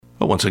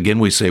Well, once again,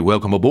 we say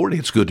welcome aboard.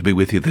 It's good to be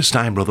with you this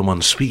time. Brother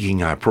Munn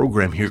speaking. Our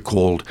program here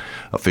called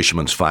A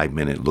Fisherman's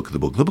 5-Minute Look at the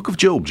Book of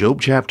Job,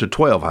 Job chapter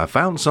 12. I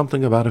found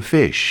something about a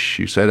fish.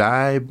 You said,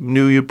 I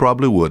knew you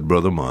probably would,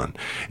 Brother Munn.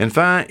 In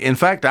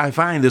fact, I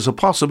find there's a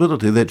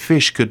possibility that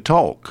fish could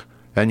talk.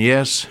 And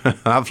yes,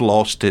 I've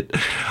lost it.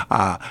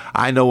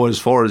 I know as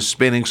far as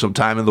spending some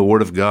time in the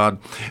Word of God,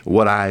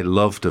 what I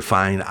love to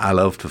find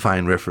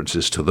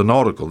references to the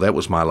nautical. That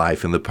was my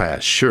life in the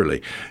past.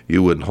 Surely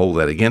you wouldn't hold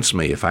that against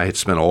me if I had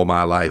spent all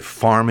my life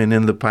farming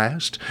in the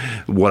past.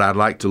 What I'd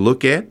like to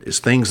look at is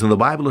things in the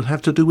Bible that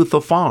have to do with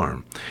the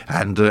farm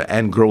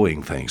and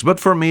growing things. But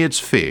for me, it's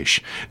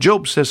fish.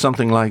 Job says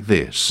something like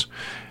this.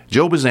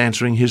 Job is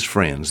answering his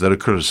friends that are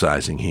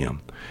criticizing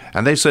him.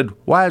 And they said,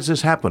 why has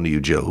this happened to you,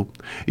 Job?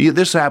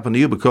 This happened to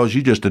you because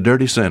you're just a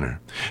dirty sinner.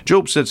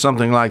 Job said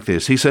something like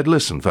this. He said,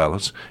 listen,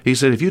 fellas. He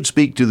said, if you'd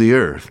speak to the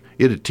earth,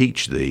 it'd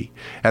teach thee,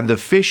 and the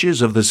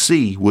fishes of the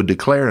sea would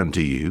declare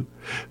unto you,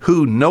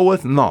 who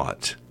knoweth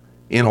not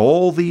in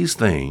all these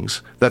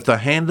things that the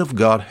hand of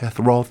God hath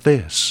wrought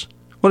this.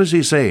 What is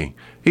he saying?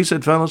 He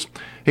said, fellas,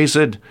 he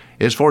said,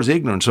 as far as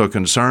ignorance are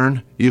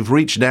concerned, you've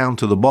reached down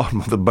to the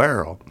bottom of the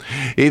barrel.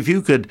 If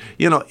you could,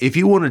 if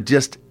you want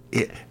to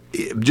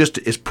just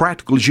as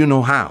practical as you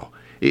know how,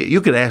 you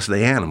could ask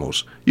the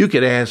animals. You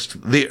could ask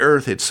the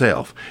earth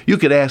itself. You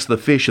could ask the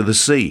fish of the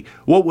sea.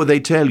 What would they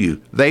tell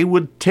you? They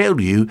would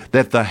tell you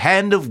that the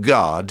hand of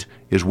God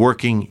is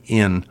working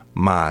in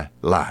my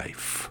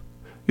life.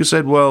 You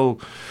said, well,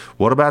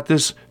 what about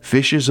this?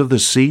 Fishes of the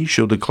sea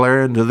shall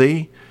declare unto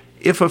thee.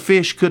 If a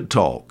fish could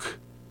talk,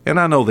 and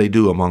I know they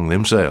do among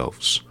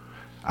themselves.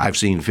 I've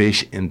seen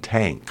fish in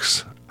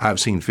tanks. I've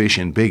seen fish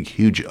in big,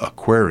 huge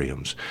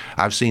aquariums.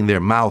 I've seen their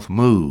mouth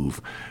move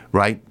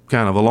right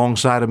kind of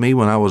alongside of me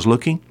when I was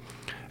looking.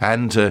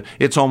 And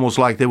it's almost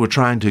like they were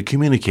trying to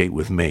communicate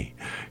with me.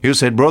 You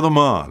said, Brother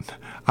Munn,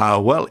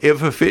 well,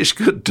 if a fish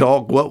could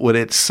talk, what would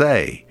it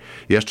say?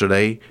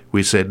 Yesterday,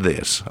 we said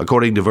this.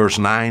 According to verse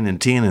 9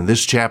 and 10 in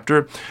this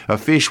chapter, a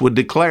fish would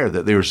declare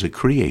that there's a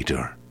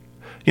creator.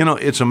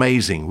 It's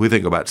amazing. We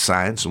think about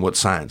science and what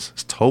science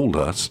has told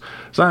us.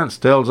 Science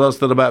tells us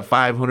that about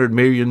 500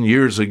 million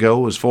years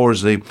ago, as far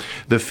as the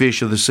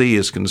fish of the sea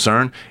is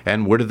concerned,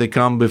 and where did they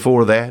come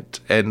before that?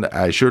 And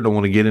I sure don't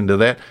want to get into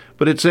that,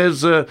 but it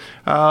says, about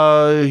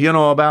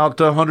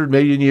 100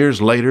 million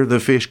years later, the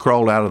fish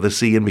crawled out of the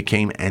sea and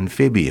became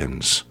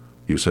amphibians.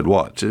 You said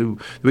what? To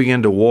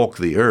begin to walk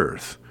the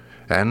earth.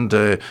 And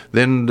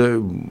then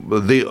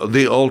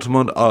the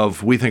ultimate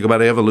of, we think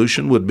about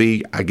evolution, would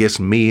be, I guess,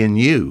 me and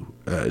you,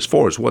 as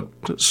far as what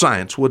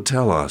science would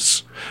tell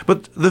us.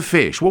 But the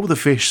fish, what would the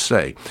fish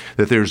say?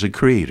 That there's a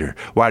creator.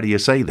 Why do you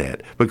say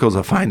that? Because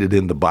I find it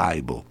in the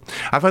Bible.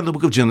 I find the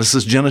book of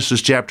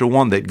Genesis chapter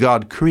 1, that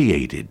God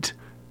created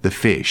the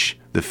fish.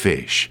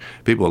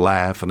 People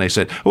laugh and they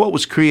said, what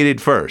was created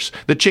first,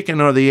 the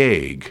chicken or the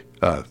egg?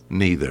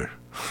 Neither.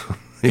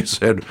 He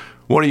said,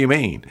 what do you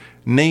mean?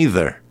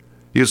 Neither.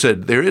 You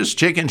said, there is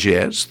chickens,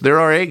 yes. There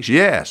are eggs,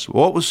 yes.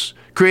 What was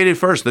created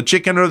first, the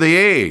chicken or the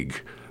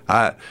egg?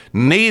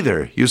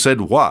 Neither. You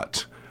said,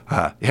 what?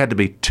 It had to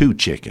be two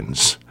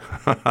chickens.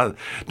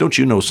 Don't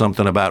you know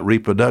something about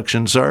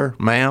reproduction, sir,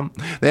 ma'am?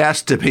 There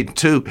has to be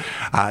two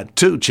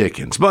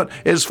chickens. But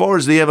as far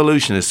as the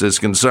evolutionist is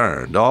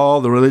concerned, all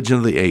the religion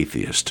of the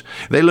atheist,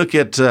 they look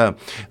at a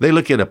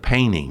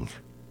painting,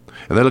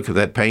 and they look at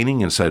that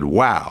painting and said,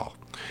 wow.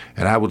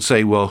 And I would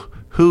say, well,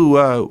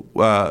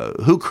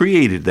 who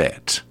created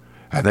that?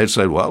 And they'd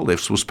say, well,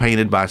 this was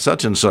painted by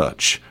such and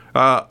such.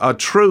 A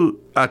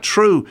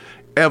true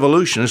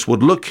evolutionist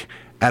would look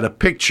at a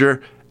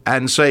picture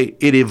and say,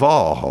 it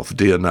evolved,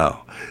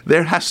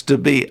 There has to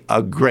be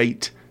a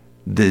great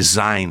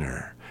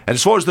designer. And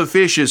as far as the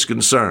fish is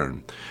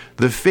concerned,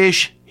 the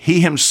fish,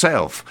 he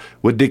himself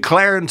would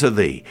declare unto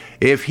thee,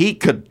 if he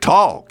could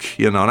talk,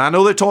 and I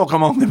know they talk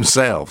among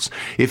themselves.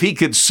 If he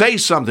could say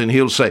something,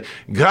 he'll say,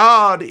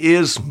 God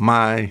is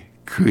my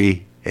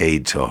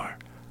creator.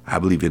 I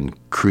believe in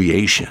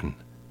creation.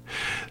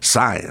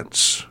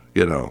 Science,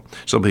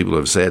 some people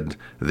have said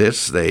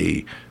this.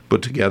 They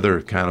put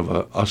together kind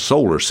of a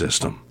solar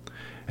system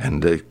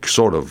and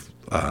sort of,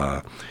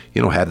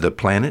 had the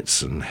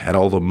planets and had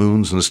all the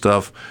moons and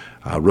stuff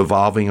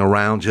revolving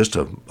around just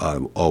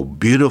a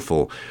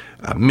beautiful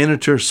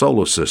miniature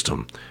solar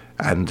system.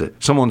 And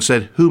someone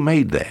said, who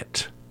made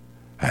that?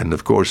 And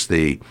of course,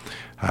 the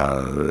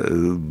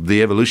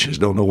evolutionists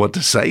don't know what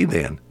to say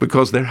then,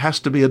 because there has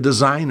to be a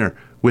designer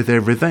with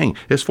everything.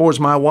 As far as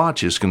my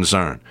watch is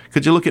concerned,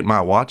 could you look at my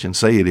watch and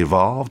say it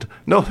evolved?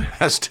 No, there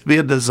has to be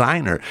a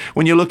designer.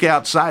 When you look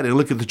outside and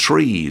look at the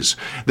trees,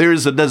 there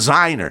is a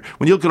designer.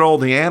 When you look at all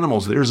the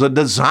animals, there's a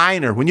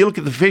designer. When you look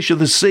at the fish of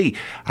the sea,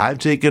 I've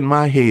taken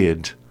my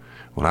head,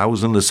 when I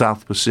was in the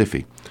South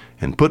Pacific,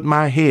 and put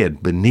my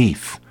head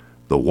beneath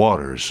the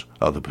waters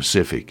of the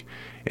Pacific,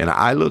 and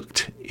I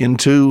looked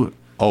into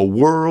a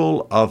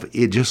world of,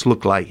 it just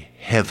looked like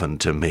heaven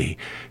to me,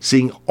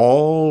 seeing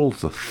all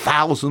the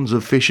thousands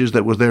of fishes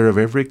that were there of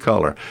every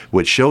color,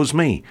 which shows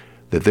me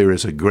that there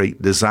is a great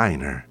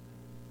designer.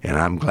 And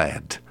I'm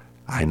glad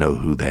I know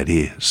who that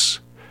is.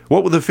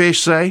 What would the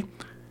fish say?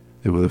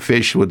 The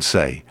fish would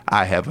say,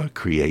 I have a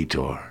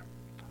creator.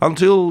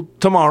 Until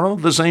tomorrow,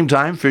 the same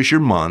time, Fisher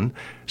Munn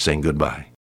saying goodbye.